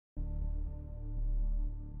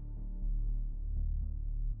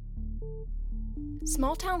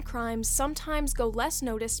Small-town crimes sometimes go less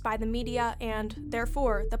noticed by the media and,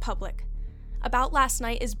 therefore, the public. About Last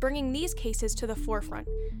Night is bringing these cases to the forefront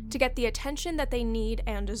to get the attention that they need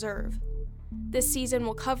and deserve. This season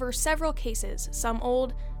will cover several cases, some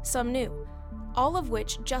old, some new, all of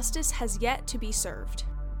which justice has yet to be served.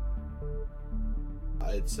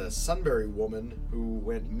 It's a Sunbury woman who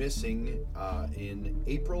went missing in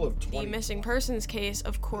April of 2020. The missing persons case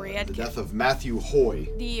of Corey Edkin. The death of Matthew Hoy.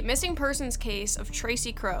 The missing persons case of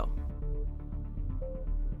Tracy Crow.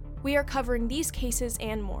 We are covering these cases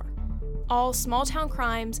and more, all small-town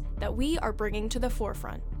crimes that we are bringing to the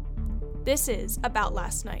forefront. This is About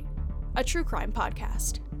Last Night, a true crime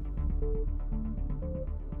podcast.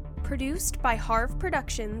 Produced by Harv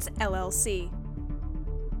Productions, LLC.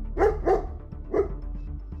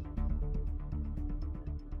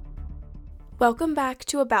 Welcome back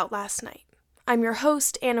to About Last Night. I'm your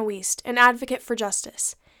host, Anna Wiest, an advocate for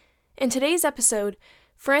justice. In today's episode,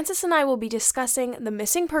 Francis and I will be discussing the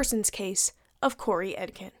missing persons case of Corey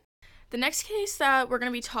Edkin. The next case that we're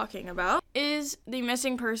going to be talking about is the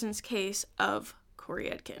missing persons case of Corey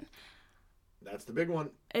Edkin. That's the big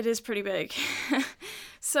one. It is pretty big.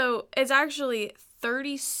 So it's actually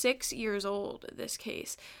 36 years old, this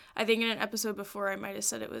case. I think in an episode before I might have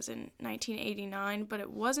said it was in 1989, but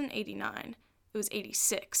it wasn't 89. It was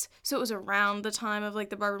 86. So it was around the time of like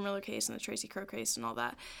the Barbara Miller case and the Tracy Crow case and all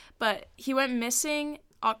that. But he went missing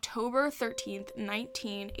October 13th,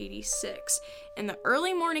 1986, in the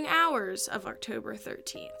early morning hours of October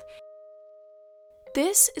 13th.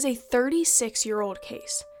 This is a 36-year-old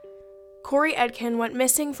case. Corey Edkin went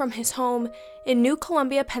missing from his home in New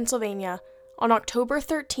Columbia, Pennsylvania on October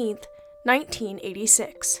 13th,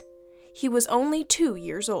 1986. He was only 2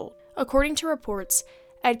 years old. According to reports,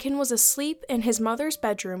 Edkin was asleep in his mother's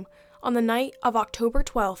bedroom on the night of October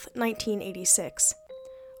 12th, 1986.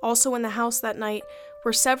 Also in the house that night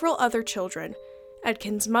were several other children,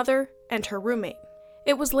 Edkin's mother and her roommate.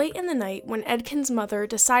 It was late in the night when Edkin's mother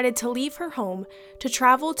decided to leave her home to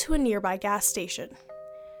travel to a nearby gas station.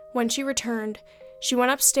 When she returned, she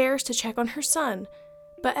went upstairs to check on her son,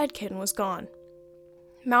 but Edkin was gone.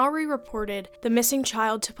 Mallory reported the missing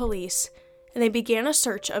child to police, and they began a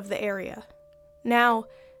search of the area. Now,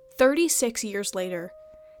 36 years later,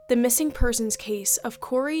 the missing persons case of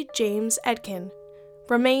Corey James Edkin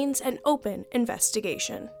remains an open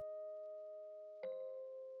investigation.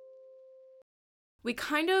 We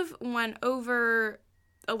kind of went over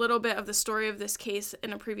a little bit of the story of this case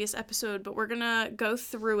in a previous episode, but we're gonna go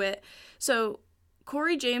through it. So,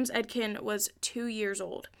 Corey James Edkin was 2 years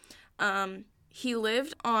old. He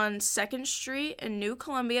lived on 2nd Street in New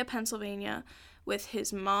Columbia, Pennsylvania, with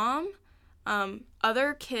his mom,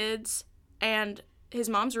 other kids, and his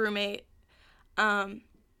mom's roommate.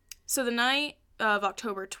 So the night of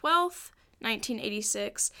October 12th,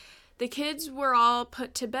 1986, the kids were all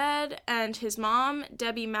put to bed, and his mom,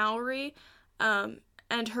 Debbie Mallory,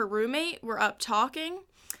 and her roommate were up talking,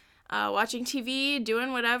 watching TV,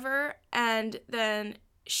 doing whatever, and then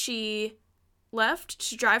she left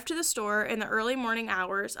to drive to the store in the early morning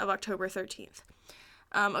hours of October 13th.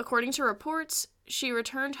 According to reports, she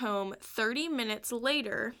returned home 30 minutes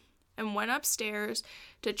later and went upstairs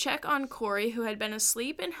to check on Corey, who had been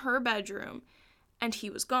asleep in her bedroom, and he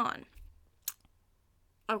was gone.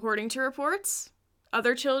 According to reports,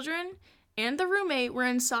 other children and the roommate were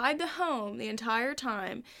inside the home the entire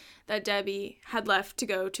time that Debbie had left to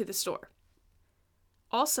go to the store.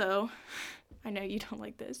 Also, I know you don't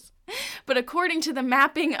like this, but according to the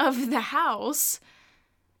mapping of the house,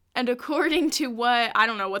 and according to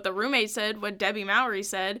what the roommate said, what Debbie Mallory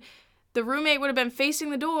said, the roommate would have been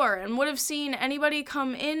facing the door and would have seen anybody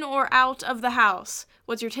come in or out of the house.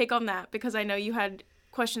 What's your take on that? Because I know you had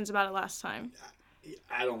questions about it last time.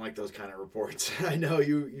 I don't like those kind of reports. I know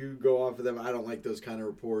you go off of them. I don't like those kind of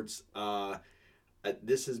reports.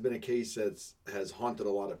 This has been a case that has haunted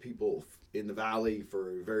a lot of people in the Valley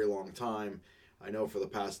for a very long time. I know for the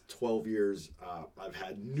past 12 years, I've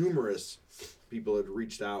had numerous people that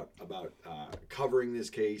reached out about covering this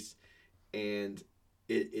case, and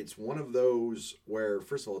it's one of those where,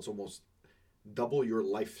 first of all, it's almost double your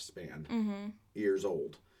lifespan, years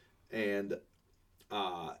old, and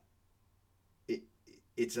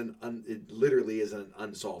it literally is an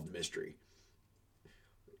unsolved mystery.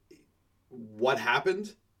 What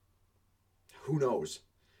happened? Who knows?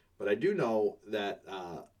 But I do know that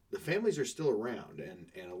the families are still around,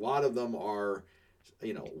 and a lot of them are,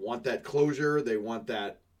 want that closure. They want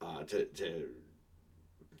that to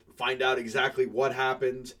find out exactly what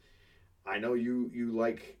happened. I know you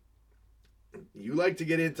like you like to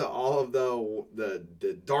get into all of the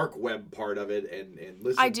dark web part of it and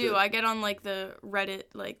listen. I do. I get on like the Reddit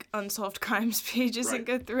like unsolved crimes pages and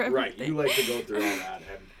go through everything. Right. You like to go through all that.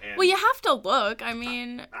 And well, you have to look. I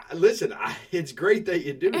mean, listen. It's great that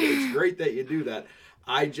you do. It's great that you do that.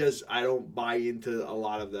 I don't buy into a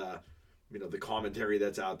lot of the the commentary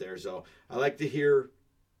that's out there. So I like to hear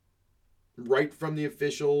right from the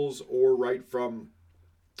officials or right from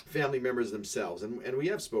family members themselves. And we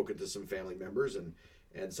have spoken to some family members,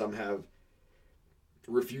 and some have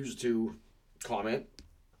refused to comment.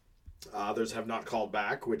 Others have not called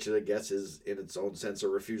back, which I guess is in its own sense a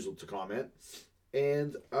refusal to comment.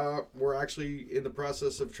 And we're actually in the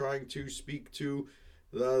process of trying to speak to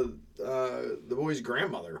the boy's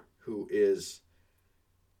grandmother, who is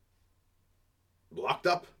locked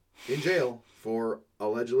up in jail for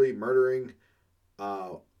allegedly murdering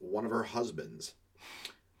one of her husbands.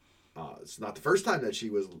 It's not the first time that she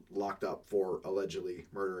was locked up for allegedly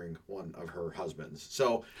murdering one of her husbands.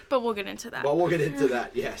 So, but we'll get into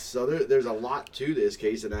that. Yes. So there's a lot to this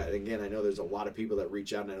case, and again, I know there's a lot of people that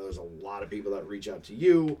reach out, and I know there's a lot of people that reach out to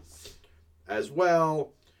you as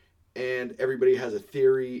well. And everybody has a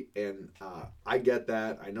theory, and I get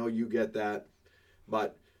that. I know you get that,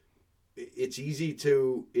 but it's easy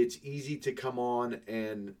to come on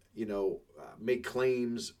and make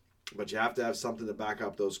claims, but you have to have something to back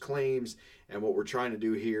up those claims. And what we're trying to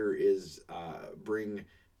do here is bring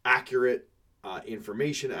accurate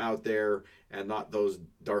information out there and not those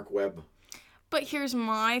dark web. But here's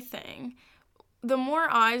my thing. The more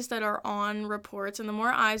eyes that are on reports and the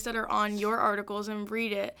more eyes that are on your articles and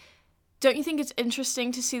read it, don't you think it's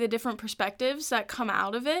interesting to see the different perspectives that come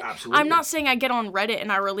out of it? Absolutely. I'm not saying I get on Reddit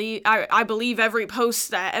and I believe every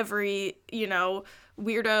post that every,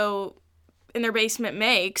 weirdo in their basement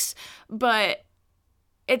makes, but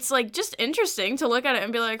it's like just interesting to look at it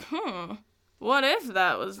and be like, what if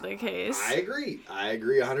that was the case? I agree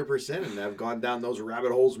 100%, and I've gone down those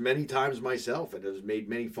rabbit holes many times myself, and have made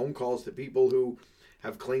many phone calls to people who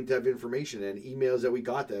have claimed to have information, and emails that we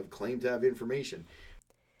got that have claimed to have information.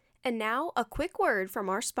 And now, a quick word from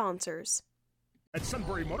our sponsors. At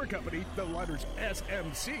Sunbury Motor Company, the letters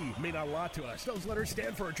SMC mean a lot to us. Those letters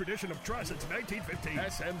stand for a tradition of trust since 1915.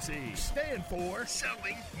 SMC stand for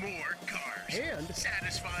selling more cars and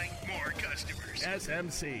satisfying more customers.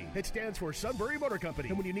 SMC. It stands for Sunbury Motor Company.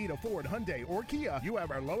 And when you need a Ford, Hyundai, or Kia, you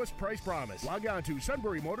have our lowest price promise. Log on to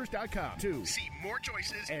sunburymotors.com to see more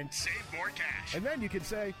choices and save more cash. And then you can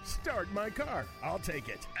say, start my car. I'll take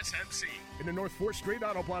it. SMC. In the North 4th Street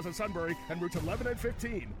Auto Plaza, Sunbury, and routes 11 and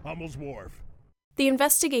 15, Hummel's Wharf. The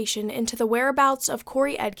investigation into the whereabouts of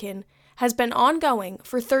Corey Edkin has been ongoing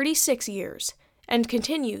for 36 years and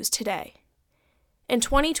continues today. In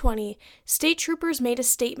 2020, state troopers made a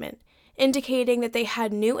statement indicating that they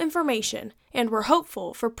had new information and were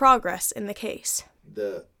hopeful for progress in the case.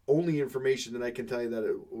 The only information that I can tell you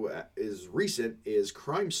that is recent is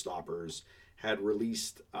Crime Stoppers had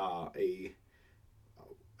released I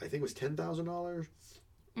think it was $10,000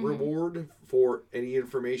 reward for any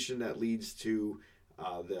information that leads to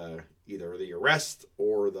either the arrest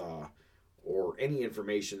or any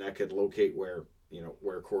information that could locate where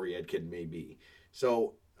Corey Edkin may be.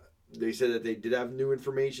 So they said that they did have new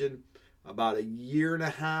information about a year and a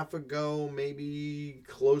half ago, maybe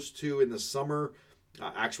close to in the summer.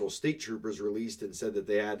 Actual state troopers released and said that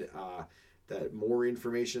they had that more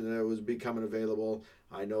information that was becoming available.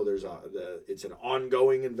 I know it's an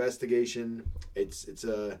ongoing investigation.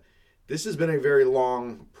 This has been a very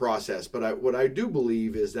long process, but what I do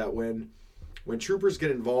believe is that when troopers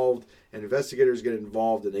get involved and investigators get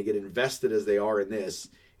involved and they get invested as they are in this,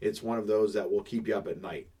 it's one of those that will keep you up at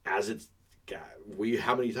night. How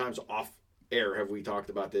many times off air have we talked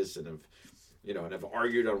about this and have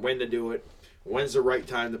argued on when to do it, when's the right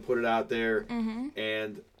time to put it out there,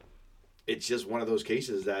 and it's just one of those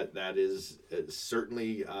cases that is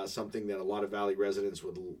certainly something that a lot of Valley residents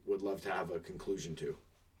would love to have a conclusion to.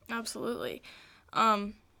 Absolutely.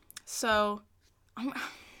 So I'm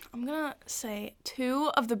gonna say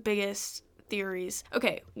two of the biggest theories.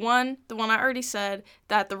 Okay, one, the one I already said,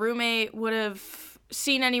 that the roommate would have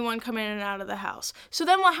seen anyone come in and out of the house. So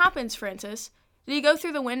then what happens, Francis? Did he go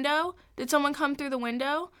through the window? Did someone come through the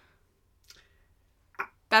window?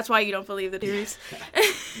 That's why you don't believe the theories.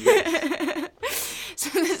 So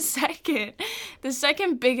the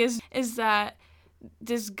second biggest is that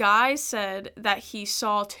this guy said that he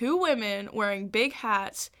saw two women wearing big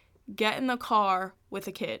hats get in the car with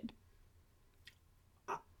a kid.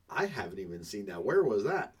 I haven't even seen that. Where was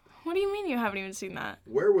that? What do you mean you haven't even seen that?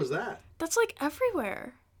 Where was that? That's like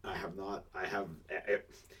everywhere. I have not.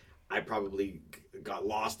 I probably got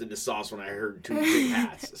lost in the sauce when I heard 2 big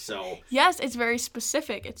hats. So Yes, it's very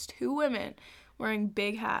specific. It's 2 women wearing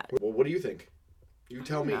big hats. well, what do you think? You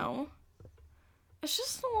tell me. No. It's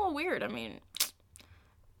just a little weird. I mean,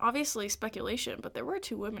 obviously speculation, but there were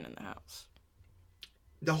 2 women in the house.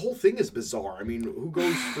 The whole thing is bizarre. I mean, who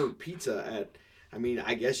goes for pizza at? I mean,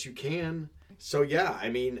 I guess you can. So yeah, I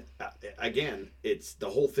mean, again, it's the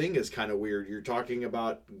whole thing is kind of weird. You're talking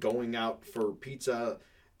about going out for pizza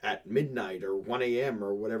at midnight or 1 a.m.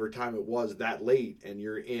 or whatever time it was that late, and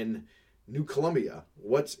you're in New Columbia.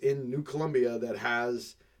 What's in New Columbia that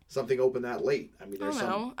has something open that late? I mean, I there's don't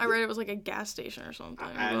know. I read it was like a gas station or something.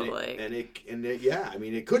 Yeah, I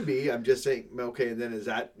mean, it could be. I'm just saying. Okay, and then is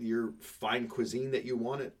that your fine cuisine that you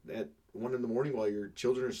want at 1 in the morning while your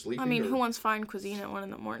children are sleeping? I mean, who wants fine cuisine at 1 in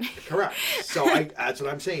the morning? Correct. So that's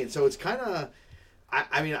what I'm saying. So it's kind of,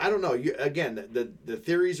 I mean, I don't know. Again, the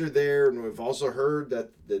theories are there, and we've also heard that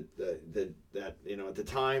you know, at the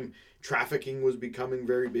time trafficking was becoming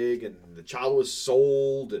very big, and the child was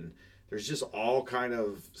sold, and there's just all kind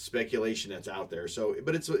of speculation that's out there. So,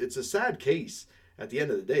 but it's a sad case. At the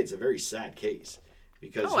end of the day, it's a very sad case.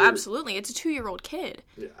 Because absolutely. It's a 2-year-old kid.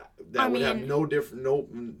 That would have no different,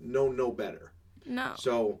 no better. No.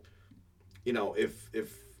 So, you know, if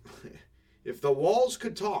the walls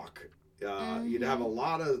could talk, you'd have a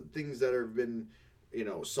lot of things that have been, you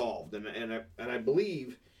know, solved. And I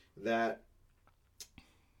believe that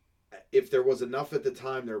if there was enough at the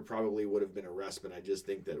time, there probably would have been arrests. But I just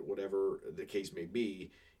think that whatever the case may be,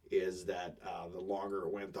 is that the longer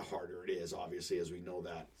it went, the harder it is. Obviously, as we know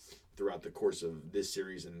that throughout the course of this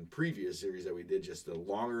series and previous series that we did, just the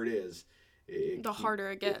longer it is, the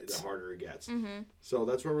harder it gets. The harder it gets. Mm-hmm. So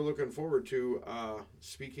that's what we're looking forward to,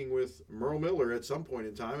 speaking with Merle Miller at some point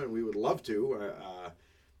in time, and we would love to.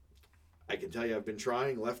 I can tell you I've been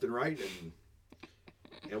trying left and right,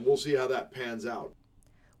 and we'll see how that pans out.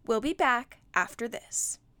 We'll be back after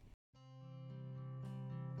this.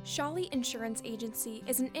 Shawley Insurance Agency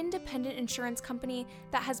is an independent insurance company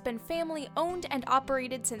that has been family owned and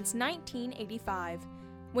operated since 1985.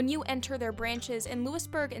 When you enter their branches in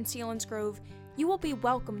Lewisburg and Selinsgrove, you will be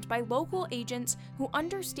welcomed by local agents who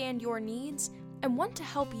understand your needs and want to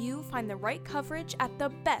help you find the right coverage at the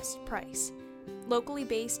best price. Locally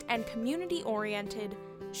based and community-oriented,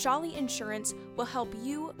 Shawley Insurance will help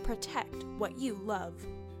you protect what you love.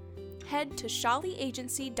 Head to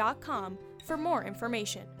shawleyagency.com for more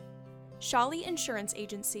information. Shawley Insurance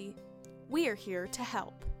Agency. We're here to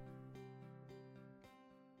help.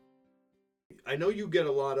 I know you get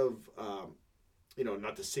a lot of, you know,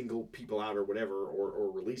 not to single people out or whatever,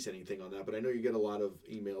 or release anything on that, but I know you get a lot of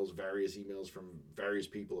various emails from various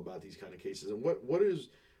people about these kind of cases. And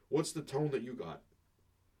what's the tone that you got?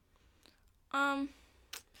 I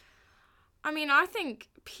mean, I think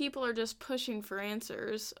people are just pushing for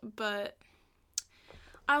answers, but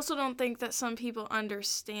I also don't think that some people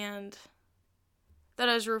understand that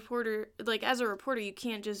as a reporter, you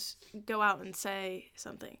can't just go out and say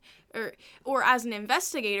something. Or as an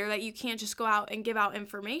investigator, that you can't just go out and give out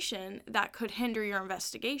information that could hinder your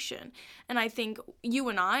investigation. And I think you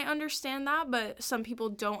and I understand that, but some people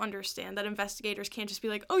don't understand that investigators can't just be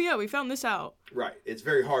like, oh yeah, we found this out. Right. It's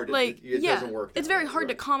very hard. It doesn't work that it's very way. hard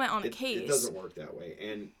Right. to comment on a case. It doesn't work that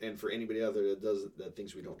way. And for anybody out there that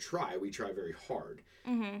thinks we don't try, we try very hard.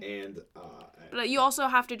 Mm-hmm. And but you also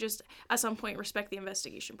have to just at some point respect the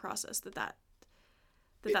investigation process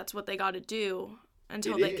that's what they got to do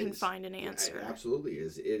until they can find an answer. It absolutely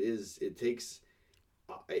is. It takes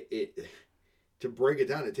to break it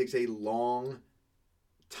down, it takes a long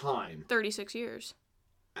time. 36 years.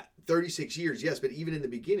 36 years, yes, but even in the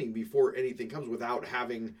beginning, before anything comes, without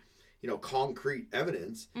having, you know, concrete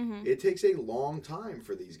evidence, Mm-hmm. it takes a long time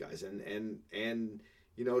for these guys. And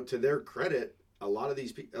you know, to their credit, a lot of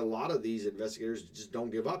these investigators just don't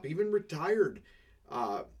give up. Even retired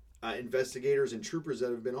investigators and troopers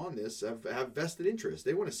that have been on this have vested interest.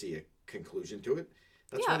 They want to see a conclusion to it.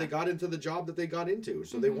 That's why they got into the job that they got into.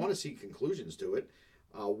 So they want to see conclusions to it,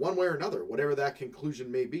 one way or another, whatever that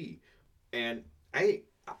conclusion may be. And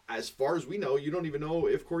as far as we know, you don't even know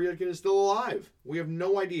if Corey Edkin is still alive. We have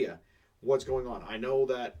no idea what's going on. I know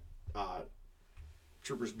that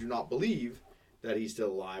troopers do not believe that he's still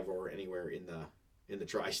alive or anywhere in the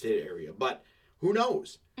tri-state area, but who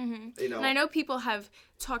knows? Mm-hmm. You know, and I know people have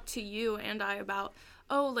talked to you and I about,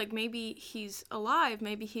 like maybe he's alive,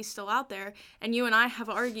 maybe he's still out there, and you and I have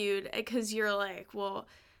argued because you're like, well,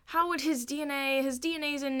 how would his DNA's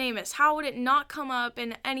in NamUs, how would it not come up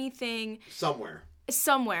in anything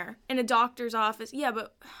somewhere in a doctor's office? Yeah,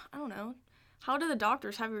 but I don't know. How do the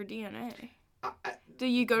doctors have your DNA? Do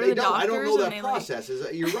you go to they the don't. doctors? I don't know and that they, process.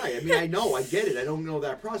 You're right. I mean, I know. I get it. I don't know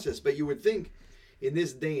that process. But you would think in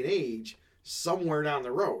this day and age, somewhere down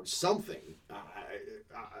the road, something.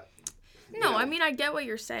 No, I mean, I get what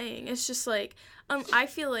you're saying. It's just like, I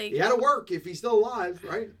feel like... He had to work if he's still alive,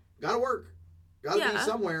 right? Got to work. Got to be Yeah.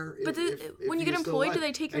 somewhere. But if when you get he's still employed, alive. do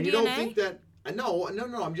they take your and DNA? you don't think that... No.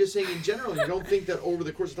 I'm just saying in general, you don't think that over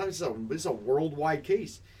the course of time, this is a worldwide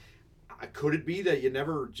case. Could it be that you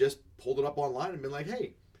never just pulled it up online and been like,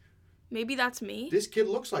 hey... Maybe that's me? This kid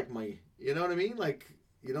looks like me. You know what I mean? Like,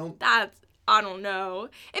 you don't... I don't know.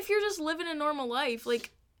 If you're just living a normal life,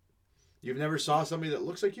 like... You've never saw somebody that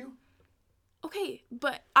looks like you? Okay,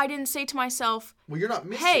 but I didn't say to myself... Well, you're not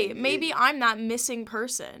missing. Hey, maybe I'm that missing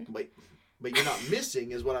person. But you're not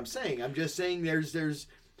missing is what I'm saying. I'm just saying there's...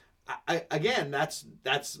 again, that's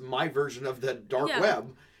my version of the dark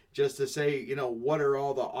web. Just to say, what are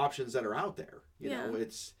all the options that are out there? You know,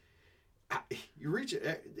 it's...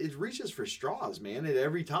 It reaches for straws, man, at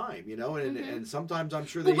every time, and sometimes I'm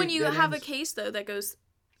sure. But when you have a case though that goes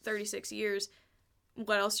 36 years,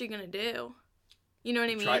 what else are you gonna do? You know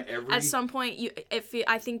what I mean? At some point,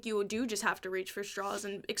 I think you do just have to reach for straws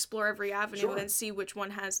and explore every avenue and see which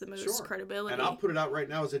one has the most credibility. And I'll put it out right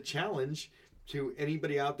now as a challenge to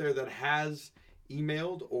anybody out there that has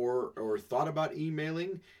emailed or thought about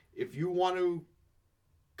emailing. If you want to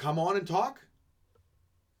come on and talk,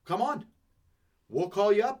 come on. We'll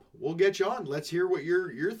call you up. We'll get you on. Let's hear what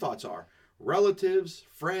your thoughts are. Relatives,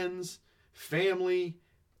 friends, family,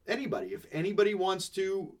 anybody. If anybody wants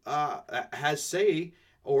to, has say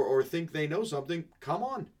or think they know something, come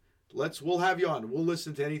on. We'll have you on. We'll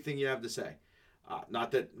listen to anything you have to say.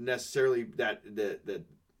 Not that necessarily that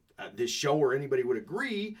this show or anybody would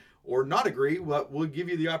agree or not agree, but we'll give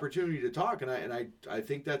you the opportunity to talk. And I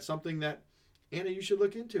think that's something that, Anna, you should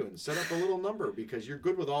look into and set up a little number because you're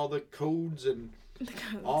good with all the codes and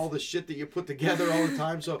all the shit that you put together all the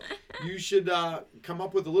time. So you should come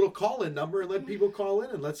up with a little call-in number and let people call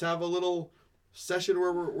in and let's have a little session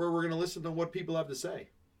where we're going to listen to what people have to say.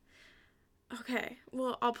 Okay.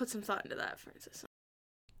 Well, I'll put some thought into that, Francis.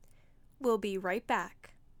 We'll be right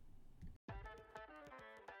back.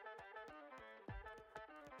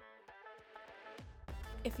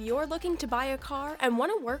 If you're looking to buy a car and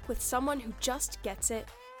want to work with someone who just gets it,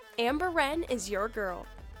 Amber Wren is your girl.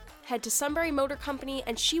 Head to Sunbury Motor Company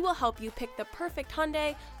and she will help you pick the perfect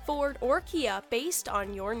Hyundai, Ford, or Kia based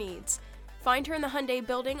on your needs. Find her in the Hyundai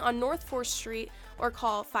building on North 4th Street or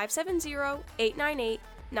call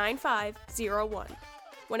 570-898-9501.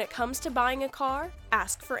 When it comes to buying a car,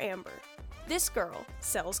 ask for Amber. This girl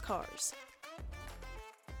sells cars.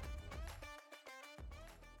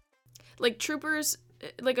 Like, troopers,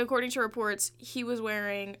 like, according to reports, he was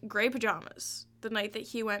wearing gray pajamas the night that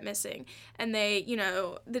he went missing. And they,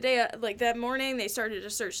 the day, like, that morning, they started to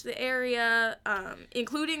search the area,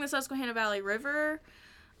 including the Susquehanna Valley River,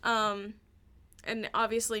 and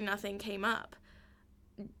obviously nothing came up.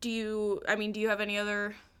 Do you have any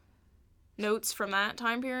other notes from that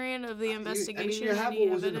time period of the investigation? You have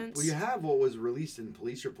what was released in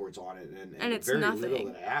police reports on it, and it's very nothing. little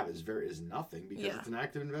that I have is nothing because it's an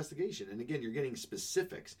active investigation. And again, you're getting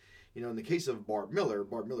specifics. In the case of Barb Miller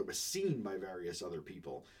was seen by various other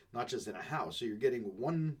people, not just in a house. So you're getting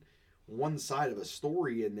one side of a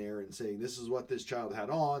story in there and saying this is what this child had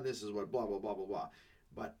on, this is what blah blah blah blah blah.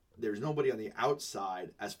 But there's nobody on the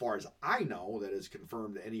outside, as far as I know, that has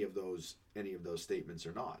confirmed any of those statements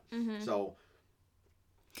or not. Mm-hmm.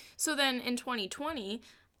 So then in 2020,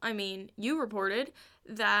 you reported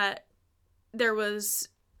that there was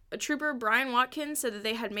a trooper, Brian Watkins, said that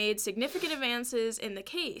they had made significant advances in the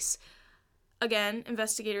case. Again,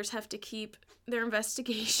 investigators have to keep their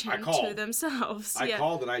investigation to themselves. I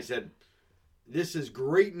called and I said, this is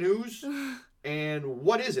great news, and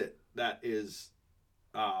what is it that is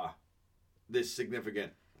this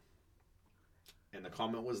significant? And the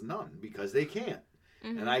comment was none, because they can't.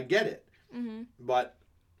 Mm-hmm. And I get it. Mm-hmm. But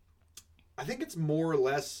I think it's more or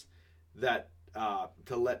less that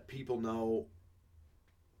to let people know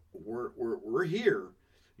we're here.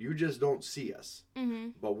 You just don't see us. Mm-hmm.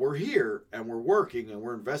 But we're here and we're working and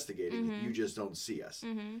we're investigating. Mm-hmm. You just don't see us.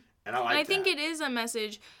 Mm-hmm. And I think it is a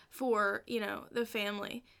message for, the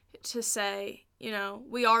family to say,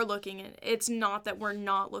 we are looking at it. It's not that we're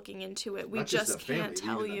not looking into it. We not just the family, can't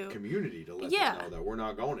tell even you. The community to let them know that we're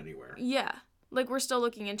not going anywhere. Yeah. Like, we're still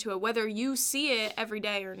looking into it. Whether you see it every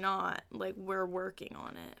day or not, like, we're working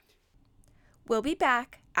on it. We'll be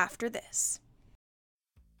back after this.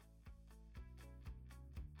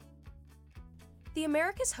 The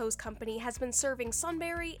America's Hose Company has been serving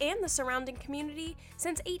Sunbury and the surrounding community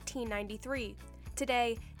since 1893.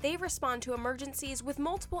 Today, they respond to emergencies with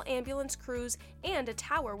multiple ambulance crews and a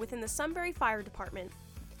tower within the Sunbury Fire Department.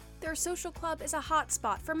 Their social club is a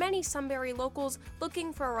hotspot for many Sunbury locals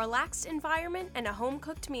looking for a relaxed environment and a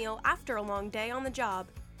home-cooked meal after a long day on the job.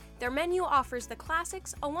 Their menu offers the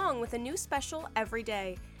classics along with a new special every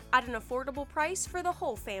day, at an affordable price for the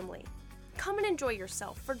whole family. Come and enjoy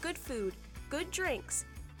yourself for good food, good drinks,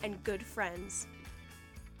 and good friends.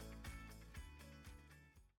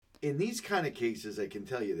 In these kind of cases, I can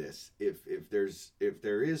tell you this: if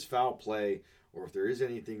there is foul play, or if there is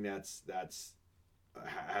anything that's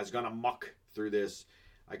has gone amok through this,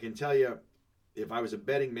 I can tell you, if I was a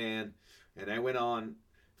betting man and I went on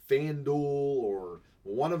FanDuel or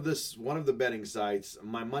one of the betting sites,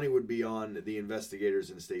 my money would be on the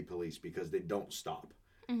investigators and state police, because they don't stop,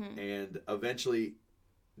 and eventually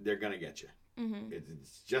they're gonna get you.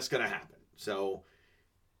 It's just gonna happen. So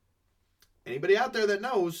anybody out there that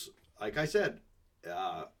knows, like I said,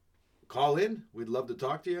 call in. We'd love to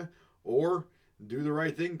talk to you. Or do the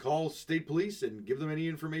right thing. Call state police and give them any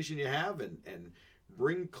information you have, and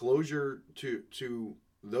bring closure to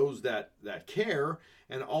those that care,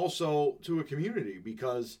 and also to a community,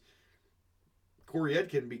 because Corey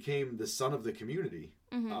Edkin became the son of the community.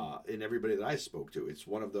 And everybody that I spoke to, it's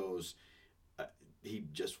one of those, he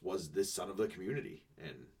just was this son of the community.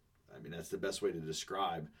 And I mean, that's the best way to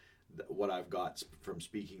describe what I've got from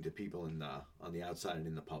speaking to people on the outside and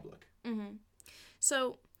in the public.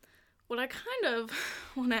 So what I kind of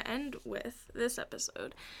want to end with this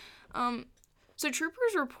episode, so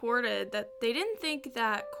troopers reported that they didn't think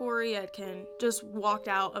that Corey Edkin just walked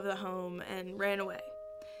out of the home and ran away.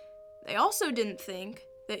 They also didn't think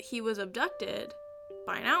that he was abducted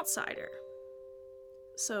by an outsider.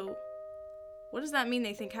 So what does that mean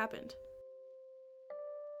they think happened?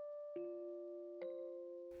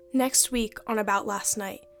 Next week on About Last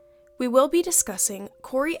Night, we will be discussing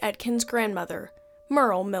Corey Edkin's grandmother,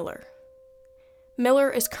 Merle Miller. Miller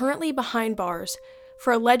is currently behind bars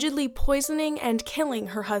for allegedly poisoning and killing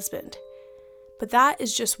her husband. But that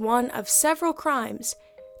is just one of several crimes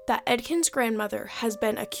that Edkin's grandmother has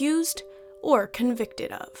been accused or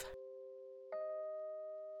convicted of.